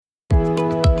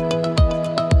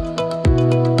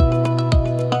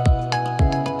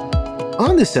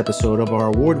this episode of our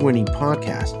award-winning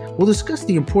podcast, we'll discuss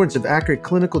the importance of accurate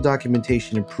clinical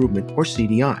documentation improvement, or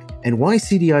CDI, and why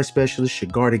CDI specialists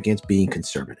should guard against being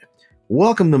conservative.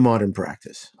 Welcome to Modern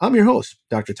Practice. I'm your host,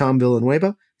 Dr. Tom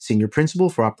Villanueva, Senior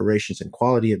Principal for Operations and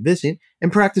Quality at Vizient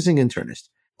and practicing internist.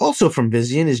 Also from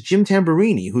Vizient is Jim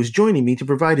Tamburini, who's joining me to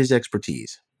provide his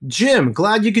expertise. Jim,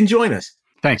 glad you can join us.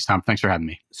 Thanks, Tom. Thanks for having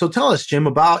me. So tell us, Jim,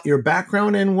 about your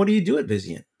background and what do you do at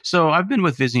Vizient? So I've been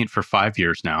with Vizient for 5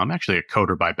 years now. I'm actually a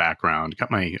coder by background. Got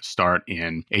my start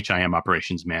in HIM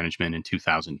operations management in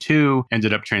 2002,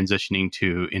 ended up transitioning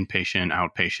to inpatient,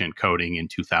 outpatient coding in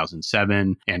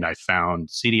 2007, and I found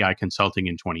CDI consulting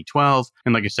in 2012.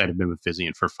 And like I said, I've been with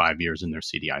Vizient for 5 years in their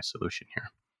CDI solution here.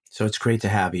 So it's great to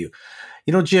have you.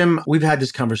 You know, Jim, we've had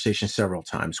this conversation several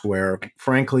times where,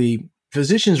 frankly,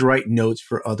 physicians write notes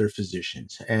for other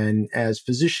physicians. And as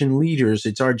physician leaders,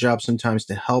 it's our job sometimes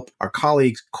to help our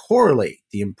colleagues correlate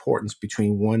the importance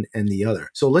between one and the other.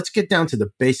 So let's get down to the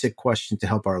basic question to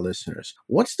help our listeners.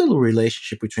 What's the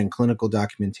relationship between clinical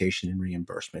documentation and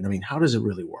reimbursement? I mean, how does it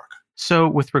really work? So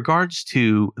with regards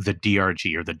to the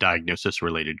DRG, or the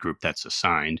diagnosis-related group that's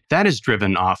assigned, that is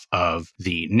driven off of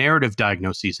the narrative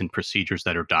diagnoses and procedures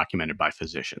that are documented by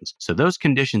physicians. So those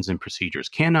conditions and procedures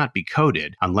cannot be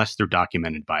coded unless they're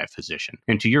documented by a physician.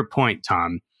 And to your point,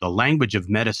 Tom, the language of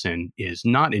medicine is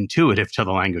not intuitive to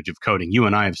the language of coding. You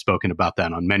and I have spoken about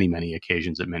that on many, many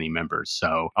occasions at many members.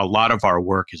 So a lot of our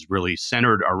work is really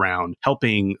centered around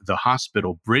helping the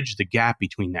hospital bridge the gap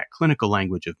between that clinical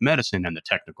language of medicine and the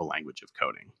technical language of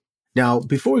coding. Now,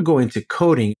 before we go into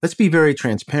coding, let's be very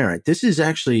transparent. This is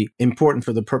actually important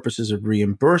for the purposes of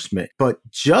reimbursement, but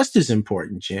just as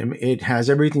important, Jim, it has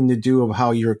everything to do with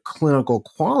how your clinical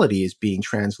quality is being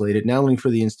translated, not only for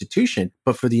the institution,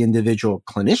 but for the individual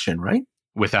clinician, right?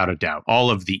 Without a doubt, all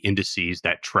of the indices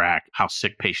that track how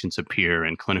sick patients appear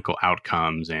and clinical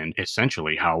outcomes and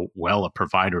essentially how well a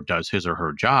provider does his or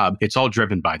her job, it's all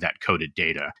driven by that coded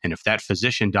data. And if that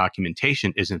physician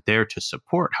documentation isn't there to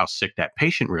support how sick that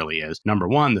patient really is, number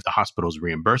one, that the hospital's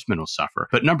reimbursement will suffer.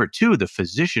 But number two, the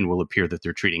physician will appear that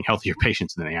they're treating healthier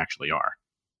patients than they actually are.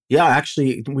 Yeah,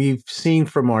 actually, we've seen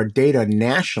from our data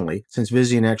nationally, since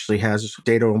Vizient actually has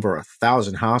data over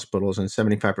 1,000 hospitals and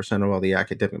 75% of all the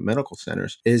academic medical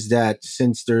centers, is that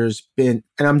since there's been,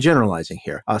 and I'm generalizing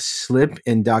here, a slip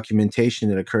in documentation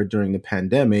that occurred during the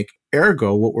pandemic,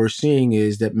 ergo, what we're seeing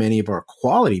is that many of our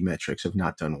quality metrics have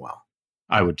not done well.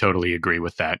 I would totally agree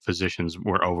with that. Physicians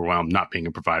were overwhelmed. Not being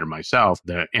a provider myself,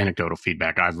 the anecdotal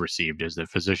feedback I've received is that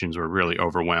physicians were really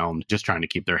overwhelmed, just trying to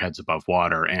keep their heads above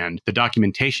water. And the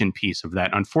documentation piece of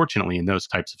that, unfortunately, in those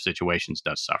types of situations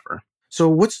does suffer. So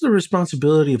what's the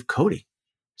responsibility of coding?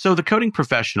 So the coding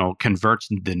professional converts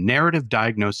the narrative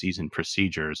diagnoses and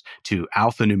procedures to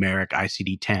alphanumeric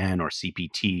ICD-10 or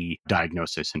CPT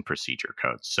diagnosis and procedure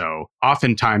codes. So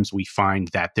oftentimes we find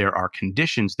that there are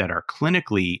conditions that are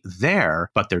clinically there,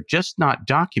 but they're just not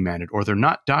documented, or they're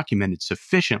not documented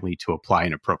sufficiently to apply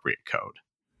an appropriate code.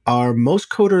 Are most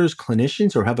coders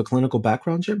clinicians or have a clinical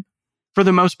background, Jim? For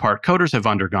the most part, coders have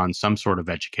undergone some sort of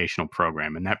educational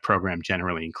program, and that program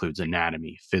generally includes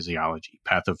anatomy, physiology,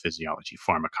 pathophysiology,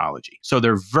 pharmacology. So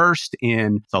they're versed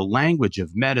in the language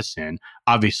of medicine,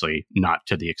 obviously not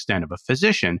to the extent of a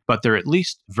physician, but they're at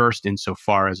least versed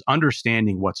insofar as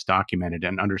understanding what's documented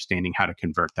and understanding how to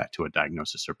convert that to a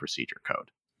diagnosis or procedure code.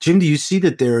 Jim, do you see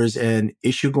that there is an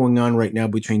issue going on right now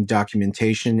between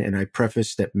documentation, and I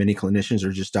preface that many clinicians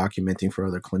are just documenting for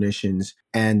other clinicians,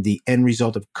 and the end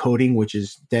result of coding, which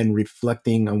is then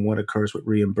reflecting on what occurs with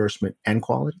reimbursement and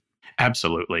quality?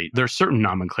 Absolutely. There's certain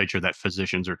nomenclature that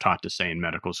physicians are taught to say in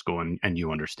medical school, and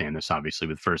you understand this obviously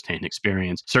with firsthand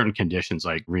experience. Certain conditions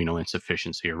like renal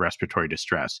insufficiency or respiratory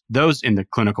distress, those in the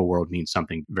clinical world mean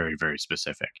something very, very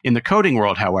specific. In the coding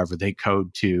world, however, they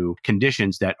code to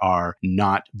conditions that are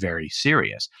not very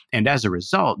serious. And as a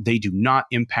result, they do not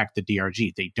impact the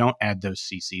DRG. They don't add those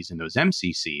CCs and those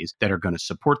MCCs that are going to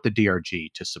support the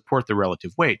DRG, to support the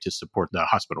relative weight, to support the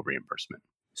hospital reimbursement.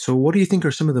 So what do you think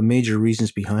are some of the major reasons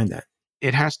behind that?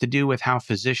 It has to do with how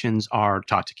physicians are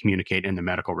taught to communicate in the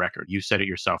medical record. You said it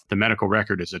yourself. The medical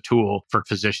record is a tool for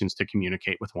physicians to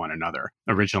communicate with one another.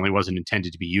 Originally wasn't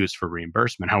intended to be used for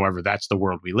reimbursement. However, that's the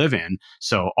world we live in.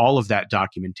 So all of that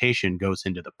documentation goes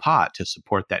into the pot to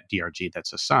support that DRG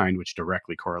that's assigned, which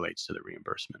directly correlates to the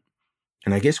reimbursement.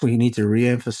 And I guess we need to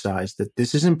reemphasize that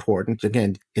this is important.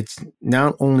 Again, it's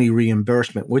not only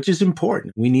reimbursement, which is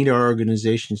important. We need our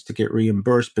organizations to get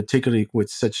reimbursed, particularly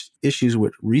with such issues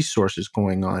with resources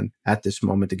going on at this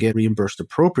moment to get reimbursed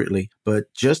appropriately. But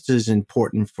just as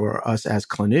important for us as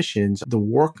clinicians, the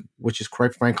work, which is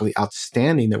quite frankly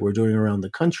outstanding that we're doing around the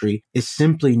country, is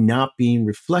simply not being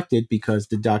reflected because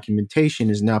the documentation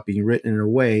is not being written in a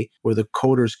way where the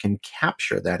coders can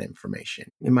capture that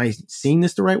information. Am I seeing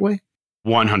this the right way?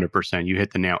 100%. You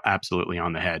hit the nail absolutely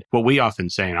on the head. What we often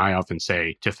say, and I often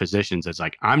say to physicians, is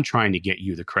like, I'm trying to get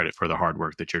you the credit for the hard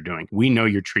work that you're doing. We know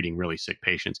you're treating really sick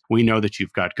patients. We know that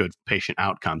you've got good patient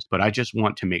outcomes, but I just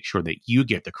want to make sure that you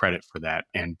get the credit for that.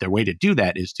 And the way to do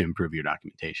that is to improve your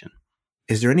documentation.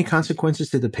 Is there any consequences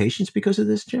to the patients because of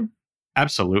this, Jim?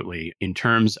 Absolutely. In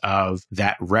terms of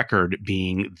that record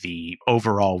being the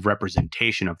overall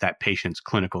representation of that patient's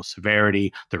clinical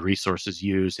severity, the resources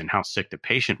used, and how sick the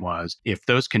patient was, if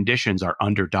those conditions are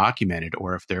underdocumented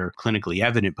or if they're clinically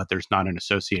evident, but there's not an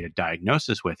associated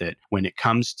diagnosis with it, when it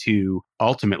comes to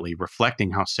ultimately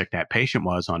reflecting how sick that patient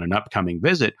was on an upcoming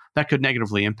visit, that could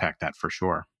negatively impact that for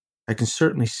sure. I can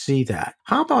certainly see that.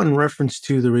 How about in reference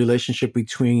to the relationship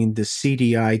between the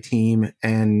CDI team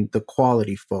and the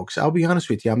quality folks? I'll be honest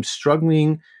with you, I'm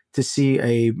struggling to see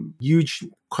a huge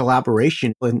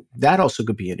collaboration, and that also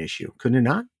could be an issue, couldn't it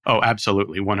not? Oh,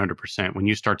 absolutely. 100%. When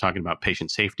you start talking about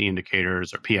patient safety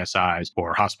indicators or PSIs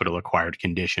or hospital acquired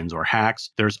conditions or hacks,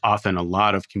 there's often a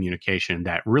lot of communication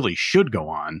that really should go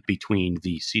on between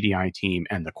the CDI team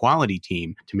and the quality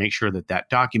team to make sure that that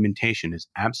documentation is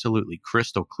absolutely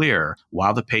crystal clear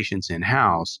while the patient's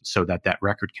in-house so that that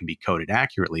record can be coded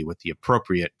accurately with the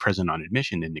appropriate present on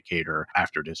admission indicator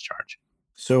after discharge.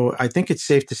 So I think it's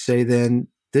safe to say then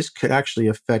this could actually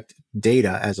affect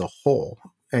data as a whole,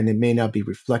 and it may not be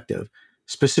reflective,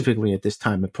 specifically at this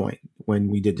time and point when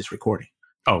we did this recording.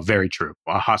 Oh, very true.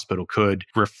 A hospital could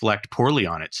reflect poorly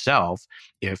on itself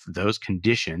if those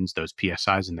conditions, those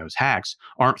PSIs and those hacks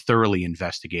aren't thoroughly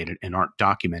investigated and aren't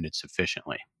documented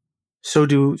sufficiently. So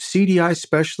do CDI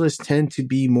specialists tend to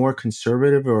be more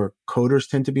conservative or coders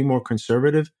tend to be more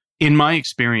conservative? In my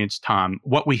experience, Tom,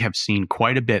 what we have seen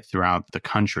quite a bit throughout the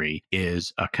country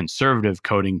is a conservative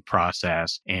coding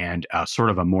process and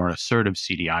sort of a more assertive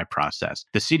CDI process.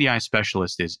 The CDI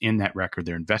specialist is in that record.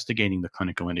 They're investigating the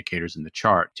clinical indicators in the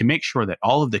chart to make sure that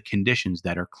all of the conditions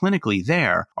that are clinically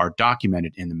there are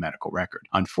documented in the medical record.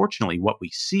 Unfortunately, what we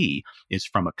see is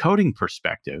from a coding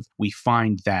perspective, we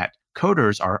find that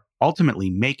coders are ultimately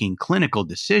making clinical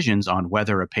decisions on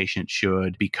whether a patient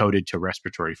should be coded to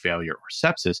respiratory failure or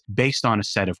sepsis based on a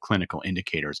set of clinical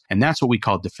indicators. And that's what we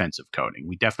call defensive coding.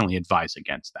 We definitely advise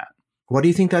against that. What do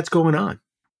you think that's going on?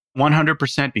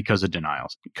 100% because of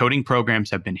denials. Coding programs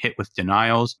have been hit with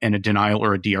denials, and a denial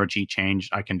or a DRG change,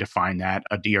 I can define that.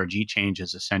 A DRG change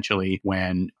is essentially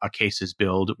when a case is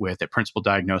billed with a principal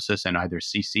diagnosis and either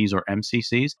CCs or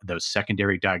MCCs, those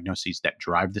secondary diagnoses that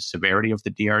drive the severity of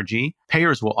the DRG.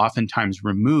 Payers will oftentimes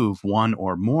remove one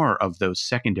or more of those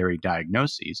secondary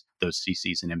diagnoses, those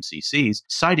CCs and MCCs,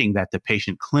 citing that the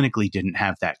patient clinically didn't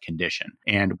have that condition.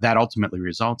 And that ultimately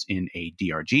results in a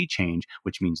DRG change,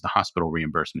 which means the hospital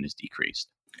reimbursement is decreased.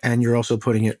 And you're also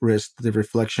putting at risk the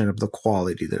reflection of the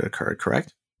quality that occurred,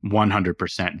 correct?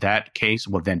 100%. That case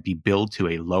will then be billed to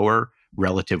a lower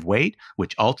relative weight,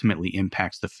 which ultimately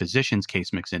impacts the physician's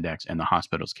case mix index and the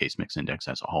hospital's case mix index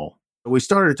as a whole. We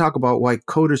started to talk about why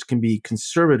coders can be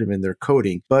conservative in their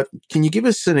coding, but can you give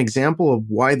us an example of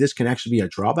why this can actually be a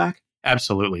drawback?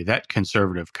 Absolutely. That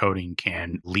conservative coding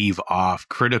can leave off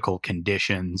critical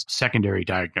conditions, secondary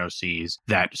diagnoses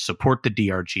that support the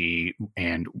DRG.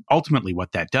 And ultimately,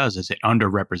 what that does is it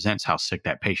underrepresents how sick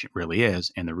that patient really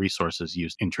is and the resources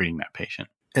used in treating that patient.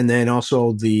 And then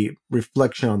also the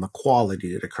reflection on the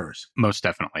quality that occurs. Most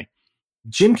definitely.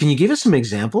 Jim, can you give us some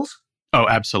examples? Oh,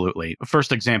 absolutely.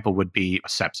 First example would be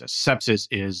sepsis. Sepsis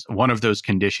is one of those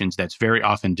conditions that's very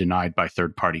often denied by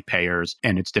third-party payers,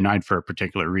 and it's denied for a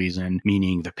particular reason,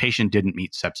 meaning the patient didn't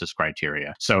meet sepsis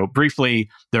criteria. So briefly,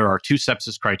 there are two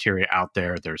sepsis criteria out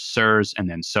there. There's SIRS and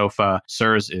then SOFA.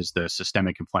 SIRS is the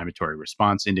systemic inflammatory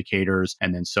response indicators,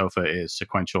 and then SOFA is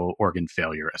sequential organ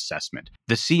failure assessment.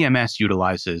 The CMS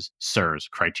utilizes SIRS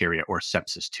criteria or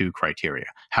sepsis 2 criteria.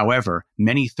 However,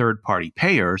 many third-party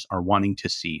payers are wanting to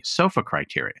see SOFA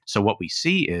criteria. So what we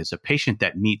see is a patient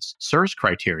that meets SIRS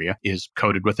criteria is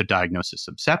coded with a diagnosis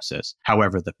of sepsis.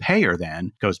 However, the payer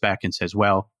then goes back and says,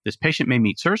 well, this patient may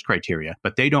meet SIRS criteria,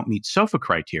 but they don't meet SOFA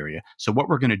criteria. So what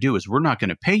we're going to do is we're not going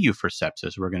to pay you for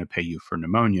sepsis. We're going to pay you for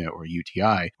pneumonia or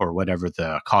UTI or whatever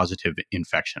the causative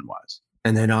infection was.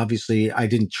 And then obviously I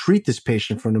didn't treat this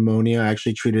patient for pneumonia. I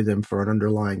actually treated them for an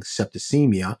underlying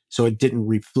septicemia. So it didn't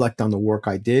reflect on the work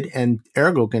I did, and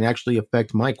ergo can actually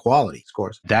affect my quality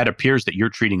scores. That appears that you're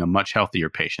treating a much healthier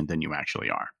patient than you actually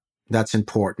are. That's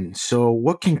important. So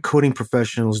what can coding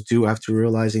professionals do after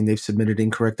realizing they've submitted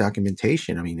incorrect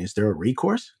documentation? I mean, is there a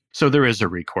recourse? So there is a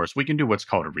recourse. We can do what's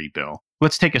called a rebill.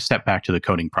 Let's take a step back to the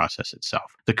coding process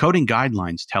itself. The coding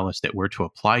guidelines tell us that we're to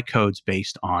apply codes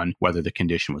based on whether the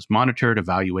condition was monitored,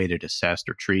 evaluated, assessed,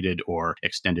 or treated, or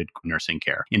extended nursing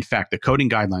care. In fact, the coding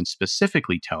guidelines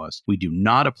specifically tell us we do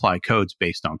not apply codes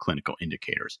based on clinical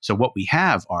indicators. So what we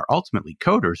have are ultimately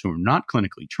coders who are not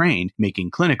clinically trained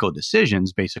making clinical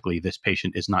decisions. Basically, this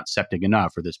patient is not septic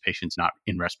enough, or this patient's not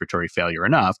in respiratory failure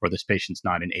enough, or this patient's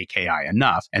not in AKI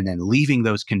enough, and then leaving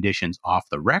those conditions off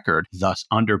the record, thus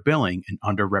underbilling and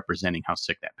underrepresenting how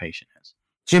sick that patient is.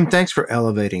 Jim, thanks for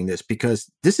elevating this because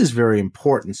this is very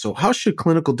important. So how should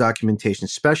clinical documentation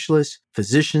specialists,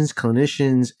 physicians,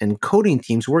 clinicians, and coding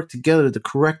teams work together to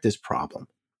correct this problem?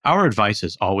 Our advice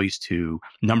is always to,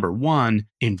 number one,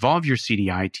 involve your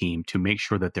CDI team to make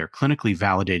sure that they're clinically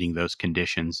validating those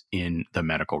conditions in the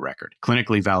medical record,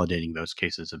 clinically validating those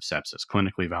cases of sepsis,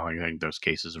 clinically validating those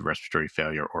cases of respiratory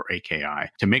failure or AKI,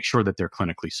 to make sure that they're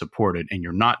clinically supported and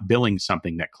you're not billing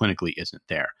something that clinically isn't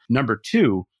there. Number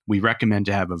two, we recommend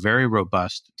to have a very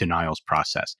robust denials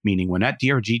process, meaning when that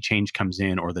DRG change comes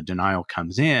in or the denial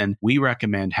comes in, we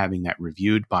recommend having that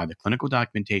reviewed by the clinical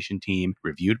documentation team,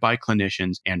 reviewed by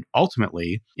clinicians, and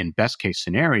ultimately, in best case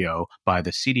scenario, by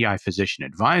the CDI physician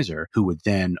advisor, who would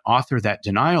then author that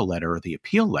denial letter or the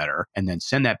appeal letter and then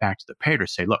send that back to the payer to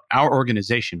say, look, our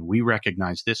organization, we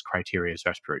recognize this criteria as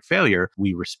respiratory failure.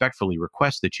 We respectfully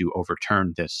request that you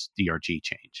overturn this DRG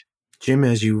change. Jim,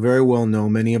 as you very well know,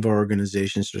 many of our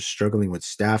organizations are struggling with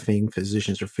staffing.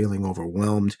 Physicians are feeling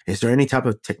overwhelmed. Is there any type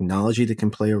of technology that can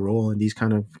play a role in these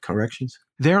kind of corrections?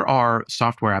 There are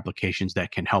software applications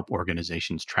that can help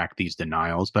organizations track these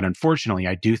denials, but unfortunately,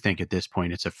 I do think at this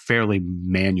point it's a fairly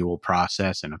manual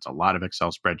process and it's a lot of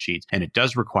Excel spreadsheets and it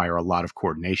does require a lot of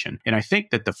coordination. And I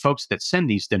think that the folks that send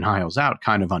these denials out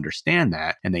kind of understand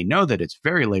that, and they know that it's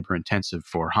very labor intensive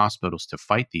for hospitals to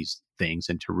fight these things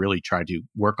and to really try to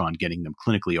work on getting them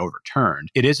clinically overturned.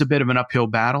 It is a bit of an uphill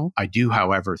battle. I do,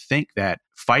 however, think that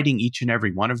fighting each and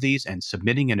every one of these and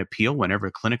submitting an appeal whenever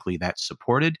clinically that's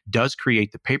supported does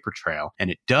create the paper trail.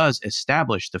 And it does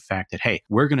establish the fact that, hey,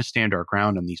 we're going to stand our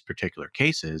ground on these particular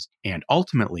cases. And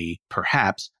ultimately,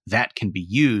 perhaps that can be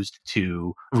used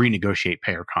to renegotiate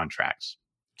payer contracts.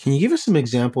 Can you give us some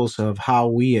examples of how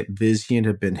we at Vizient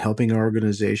have been helping our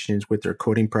organizations with their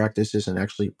coding practices and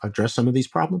actually address some of these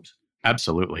problems?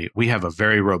 Absolutely. We have a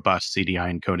very robust CDI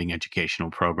and coding educational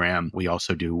program. We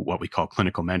also do what we call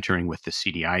clinical mentoring with the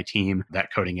CDI team.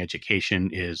 That coding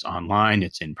education is online,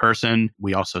 it's in person.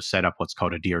 We also set up what's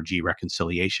called a DRG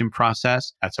reconciliation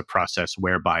process. That's a process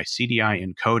whereby CDI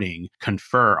and coding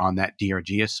confer on that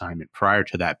DRG assignment prior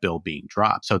to that bill being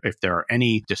dropped. So if there are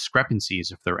any discrepancies,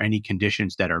 if there are any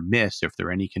conditions that are missed, if there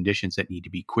are any conditions that need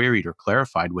to be queried or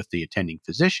clarified with the attending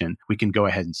physician, we can go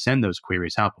ahead and send those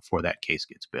queries out before that case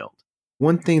gets billed.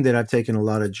 One thing that I've taken a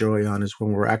lot of joy on is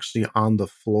when we're actually on the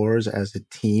floors as a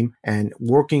team and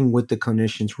working with the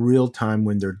clinicians real time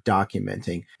when they're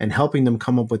documenting and helping them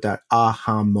come up with that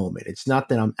aha moment. It's not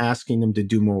that I'm asking them to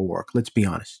do more work. Let's be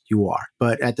honest, you are.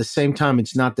 But at the same time,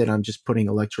 it's not that I'm just putting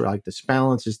electrolyte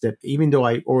disbalance. It's that even though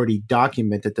I already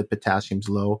documented the potassium's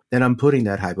low, then I'm putting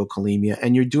that hypokalemia.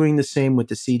 And you're doing the same with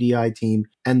the CDI team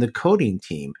and the coding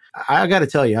team. I got to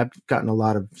tell you, I've gotten a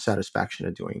lot of satisfaction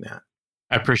of doing that.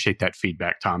 I appreciate that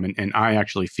feedback, Tom. And I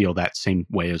actually feel that same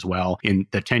way as well. In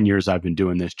the 10 years I've been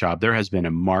doing this job, there has been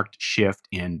a marked shift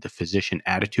in the physician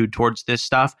attitude towards this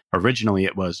stuff. Originally,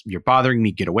 it was, you're bothering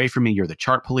me, get away from me, you're the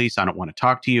chart police, I don't want to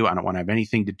talk to you, I don't want to have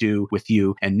anything to do with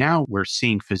you. And now we're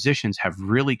seeing physicians have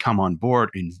really come on board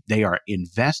and they are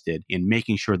invested in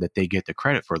making sure that they get the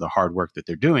credit for the hard work that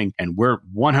they're doing. And we're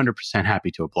 100%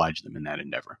 happy to oblige them in that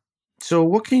endeavor. So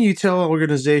what can you tell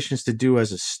organizations to do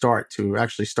as a start to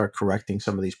actually start correcting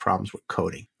some of these problems with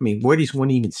coding? I mean, where does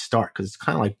one even start? Because it's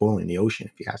kind of like boiling the ocean,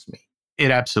 if you ask me. It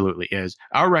absolutely is.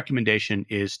 Our recommendation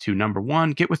is to, number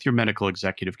one, get with your medical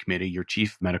executive committee, your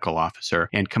chief medical officer,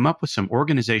 and come up with some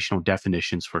organizational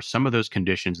definitions for some of those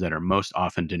conditions that are most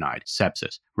often denied: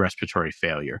 sepsis, respiratory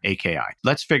failure, AKI.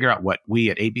 Let's figure out what we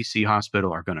at ABC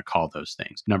Hospital are going to call those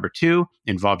things. Number two,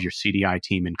 involve your CDI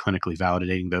team in clinically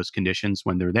validating those conditions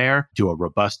when they're there. Do a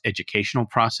robust educational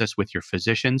process with your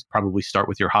physicians. Probably start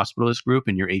with your hospitalist group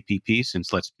and your APP,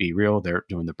 since let's be real, they're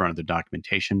doing the brunt of the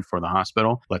documentation for the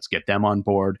hospital. Let's get them on on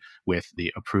board with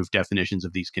the approved definitions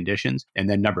of these conditions. And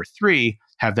then number 3,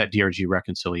 have that DRG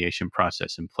reconciliation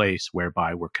process in place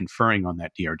whereby we're conferring on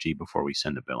that DRG before we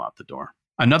send the bill out the door.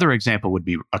 Another example would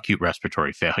be acute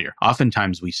respiratory failure.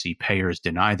 Oftentimes we see payers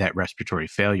deny that respiratory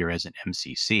failure as an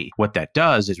MCC. What that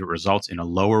does is it results in a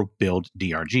lower billed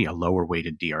DRG, a lower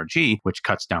weighted DRG, which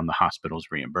cuts down the hospital's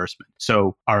reimbursement.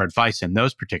 So our advice in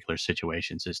those particular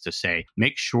situations is to say,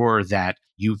 make sure that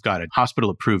you've got a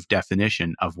hospital-approved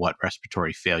definition of what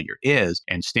respiratory failure is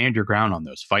and stand your ground on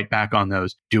those. Fight back on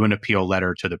those, do an appeal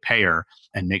letter to the payer,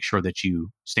 and make sure that you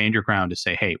stand your ground to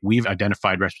say, hey, we've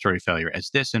identified respiratory failure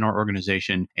as this in our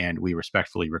organization, and we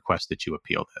respectfully request that you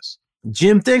appeal this.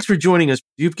 Jim, thanks for joining us.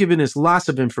 You've given us lots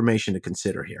of information to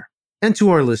consider here. And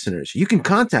to our listeners, you can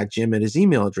contact Jim at his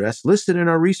email address listed in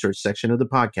our research section of the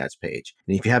podcast page.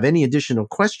 And if you have any additional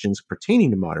questions pertaining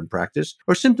to Modern Practice,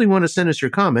 or simply want to send us your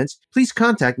comments, please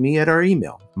contact me at our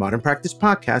email,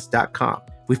 modernpracticepodcast.com.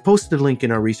 We've posted a link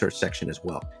in our research section as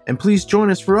well. And please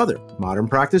join us for other Modern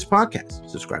Practice podcasts.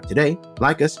 Subscribe today,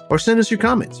 like us, or send us your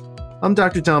comments. I'm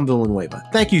Dr. Tom Villanueva.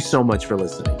 Thank you so much for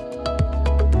listening.